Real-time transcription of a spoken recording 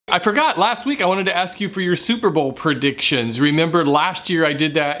I forgot, last week I wanted to ask you for your Super Bowl predictions. Remember last year I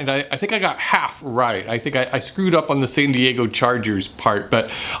did that and I think I got half right. I think I screwed up on the San Diego Chargers part,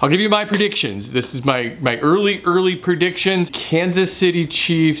 but I'll give you my predictions. This is my early predictions. Kansas City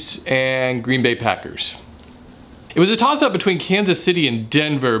Chiefs and Green Bay Packers. It was a toss-up between Kansas City and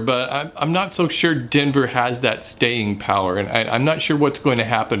Denver, but I'm not so sure Denver has that staying power, and I'm not sure what's going to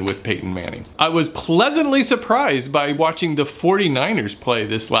happen with Peyton Manning. I was pleasantly surprised by watching the 49ers play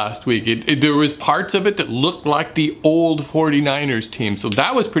this last week. There was parts of it that looked like the old 49ers team, so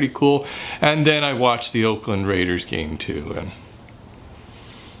that was pretty cool. And then I watched the Oakland Raiders game too.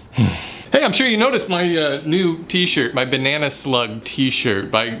 Hey, I'm sure you noticed my new t-shirt, my Banana Slug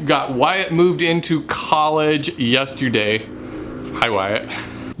t-shirt. I got Wyatt moved into college yesterday. Hi, Wyatt.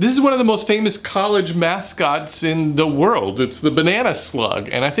 This is one of the most famous college mascots in the world. It's the Banana Slug,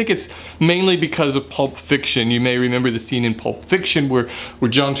 and I think it's mainly because of Pulp Fiction. You may remember the scene in Pulp Fiction where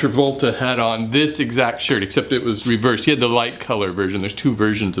John Travolta had on this exact shirt, except it was reversed. He had the light color version. There's two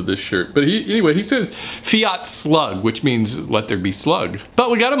versions of this shirt. But anyway, he says Fiat Slug, which means let there be slug. But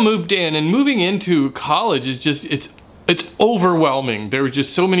we got him moved in, and moving into college is just, it's overwhelming. There were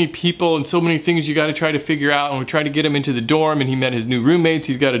just so many people and so many things you got to try to figure out, and we tried to get him into the dorm, and he met his new roommates.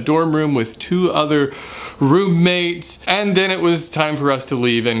 He's got a dorm room with 2 other roommates, and then it was time for us to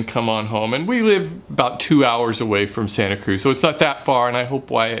leave and come on home. And we live about 2 hours away from Santa Cruz, so it's not that far, and I hope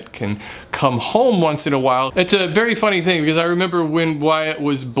Wyatt can come home once in a while. It's a very funny thing because I remember when Wyatt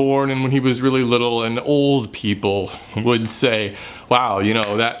was born and when he was really little, and old people would say, wow, you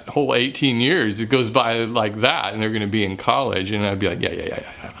know, that whole 18 years, it goes by like that, and they're gonna be in college. And I'd be like, yeah.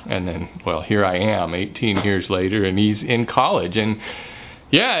 And then, well, here I am 18 years later, and he's in college. And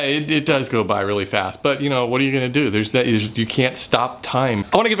yeah, it does go by really fast, but you know, what are you gonna do? You can't stop time.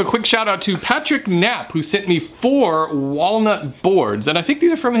 I wanna give a quick shout out to Patrick Knapp, who sent me 4 walnut boards, and I think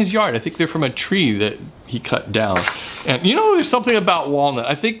these are from his yard. I think they're from a tree that he cut down. And you know, there's something about walnut.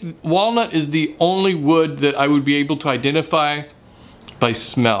 I think walnut is the only wood that I would be able to identify by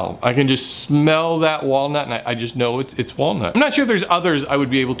smell. I can just smell that walnut, and I just know it's walnut. I'm not sure if there's others I would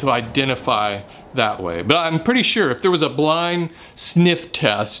be able to identify that way, but I'm pretty sure if there was a blind sniff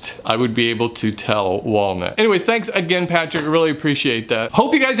test, I would be able to tell walnut. Anyways, thanks again, Patrick. I really appreciate that.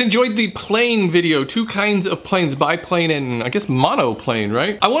 Hope you guys enjoyed the plane video. 2 kinds of planes, biplane and I guess monoplane,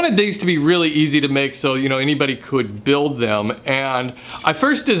 right? I wanted these to be really easy to make so, you know, anybody could build them. And I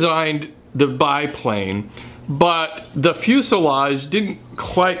first designed the biplane, but the fuselage didn't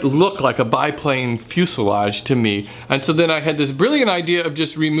quite look like a biplane fuselage to me. And so then I had this brilliant idea of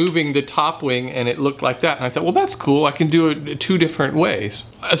just removing the top wing, and it looked like that. And I thought, well, that's cool. I can do it 2 different ways.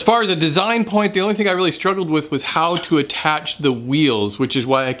 As far as a design point, the only thing I really struggled with was how to attach the wheels, which is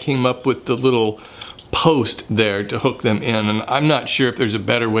why I came up with the little post there to hook them in, and I'm not sure if there's a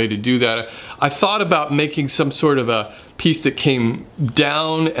better way to do that. I thought about making some sort of a piece that came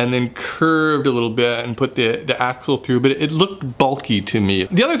down and then curved a little bit and put the axle through, but it looked bulky to me.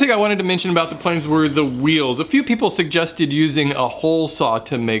 The other thing I wanted to mention about the planes were the wheels. A few people suggested using a hole saw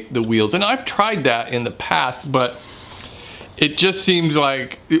to make the wheels, and I've tried that in the past, but it just seemed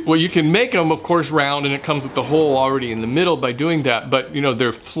like, well, you can make them, of course, round, and it comes with the hole already in the middle by doing that, but you know,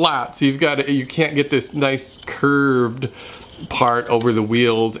 they're flat, so you can't get this nice curved part over the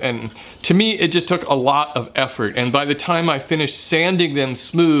wheels. And to me, it just took a lot of effort, and by the time I finished sanding them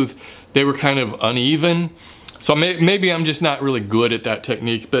smooth, they were kind of uneven. So maybe I'm just not really good at that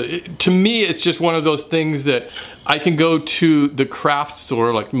technique, but to me, it's just one of those things that I can go to the craft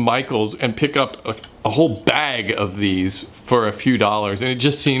store like Michael's and pick up a whole bag of these for a few dollars, and it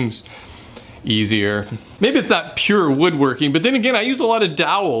just seems easier. Maybe it's not pure woodworking, but then again, I use a lot of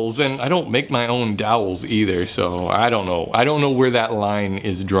dowels, and I don't make my own dowels either, so I don't know. I don't know where that line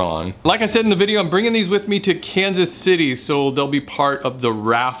is drawn. Like I said in the video, I'm bringing these with me to Kansas City, so they'll be part of the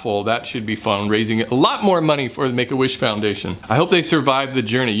raffle. That should be fun, raising a lot more money for the Make-A-Wish Foundation. I hope they survive the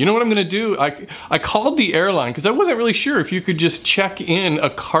journey. You know what I'm gonna do? I called the airline, because I wasn't really sure if you could just check in a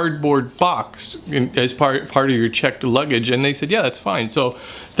cardboard box as part of your checked luggage, and they said, yeah, that's fine. So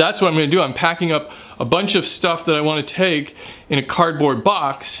that's what I'm gonna do. I'm packing up a bunch of stuff that I want to take in a cardboard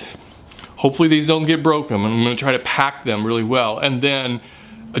box. Hopefully these don't get broken. I'm going to try to pack them really well and then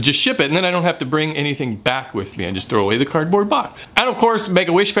just ship it, and then I don't have to bring anything back with me. I just throw away the cardboard box. And of course,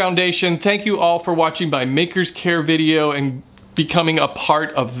 Make-A-Wish Foundation, thank you all for watching my Maker's Care video and becoming a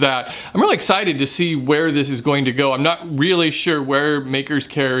part of that. I'm really excited to see where this is going to go. I'm not really sure where Maker's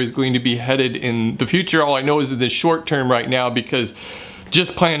Care is going to be headed in the future. All I know is in the short term right now, because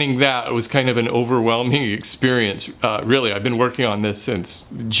just planning that was kind of an overwhelming experience. Really, I've been working on this since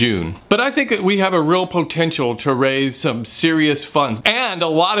June. But I think that we have a real potential to raise some serious funds. And a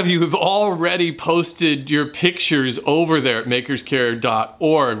lot of you have already posted your pictures over there at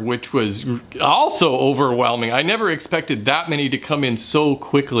makerscare.org, which was also overwhelming. I never expected that many to come in so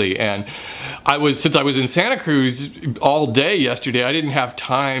quickly. And since I was in Santa Cruz all day yesterday, I didn't have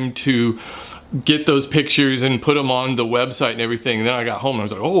time to get those pictures and put them on the website and everything. And then I got home and I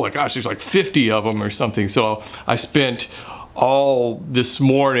was like, oh my gosh, there's like 50 of them or something. So I spent all this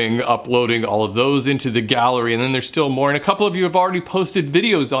morning uploading all of those into the gallery, and then there's still more. And a couple of you have already posted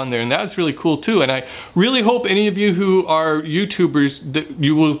videos on there, and that's really cool too. And I really hope any of you who are YouTubers that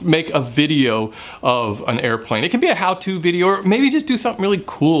you will make a video of an airplane. It can be a how-to video, or maybe just do something really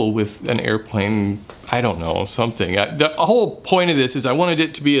cool with an airplane. I don't know, something. The whole point of this is I wanted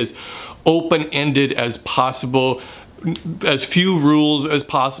it to be as open-ended as possible, as few rules as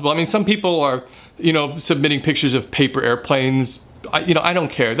possible. I mean, some people are, you know, submitting pictures of paper airplanes. You know, I don't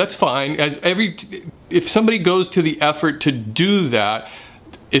care. That's fine. If somebody goes to the effort to do that,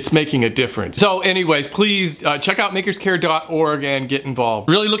 it's making a difference. So anyways, please check out makerscare.org and get involved.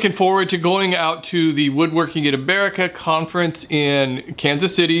 Really looking forward to going out to the Woodworking in America conference in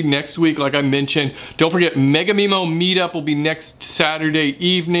Kansas City next week, like I mentioned. Don't forget, Mega Mimo Meetup will be next Saturday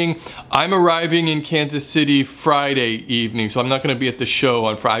evening. I'm arriving in Kansas City Friday evening, so I'm not gonna be at the show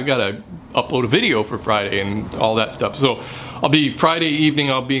on Friday. I've gotta upload a video for Friday and all that stuff. So I'll be Friday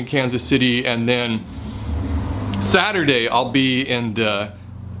evening, I'll be in Kansas City, and then Saturday I'll be in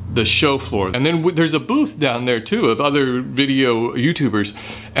the show floor. And then there's a booth down there too of other video YouTubers.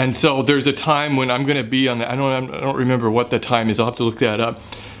 And so there's a time when I'm gonna be on the, I don't remember what the time is, I'll have to look that up.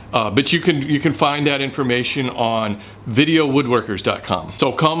 But you can find that information on videowoodworkers.com.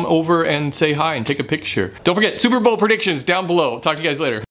 So come over and say hi and take a picture. Don't forget, Super Bowl predictions down below. Talk to you guys later.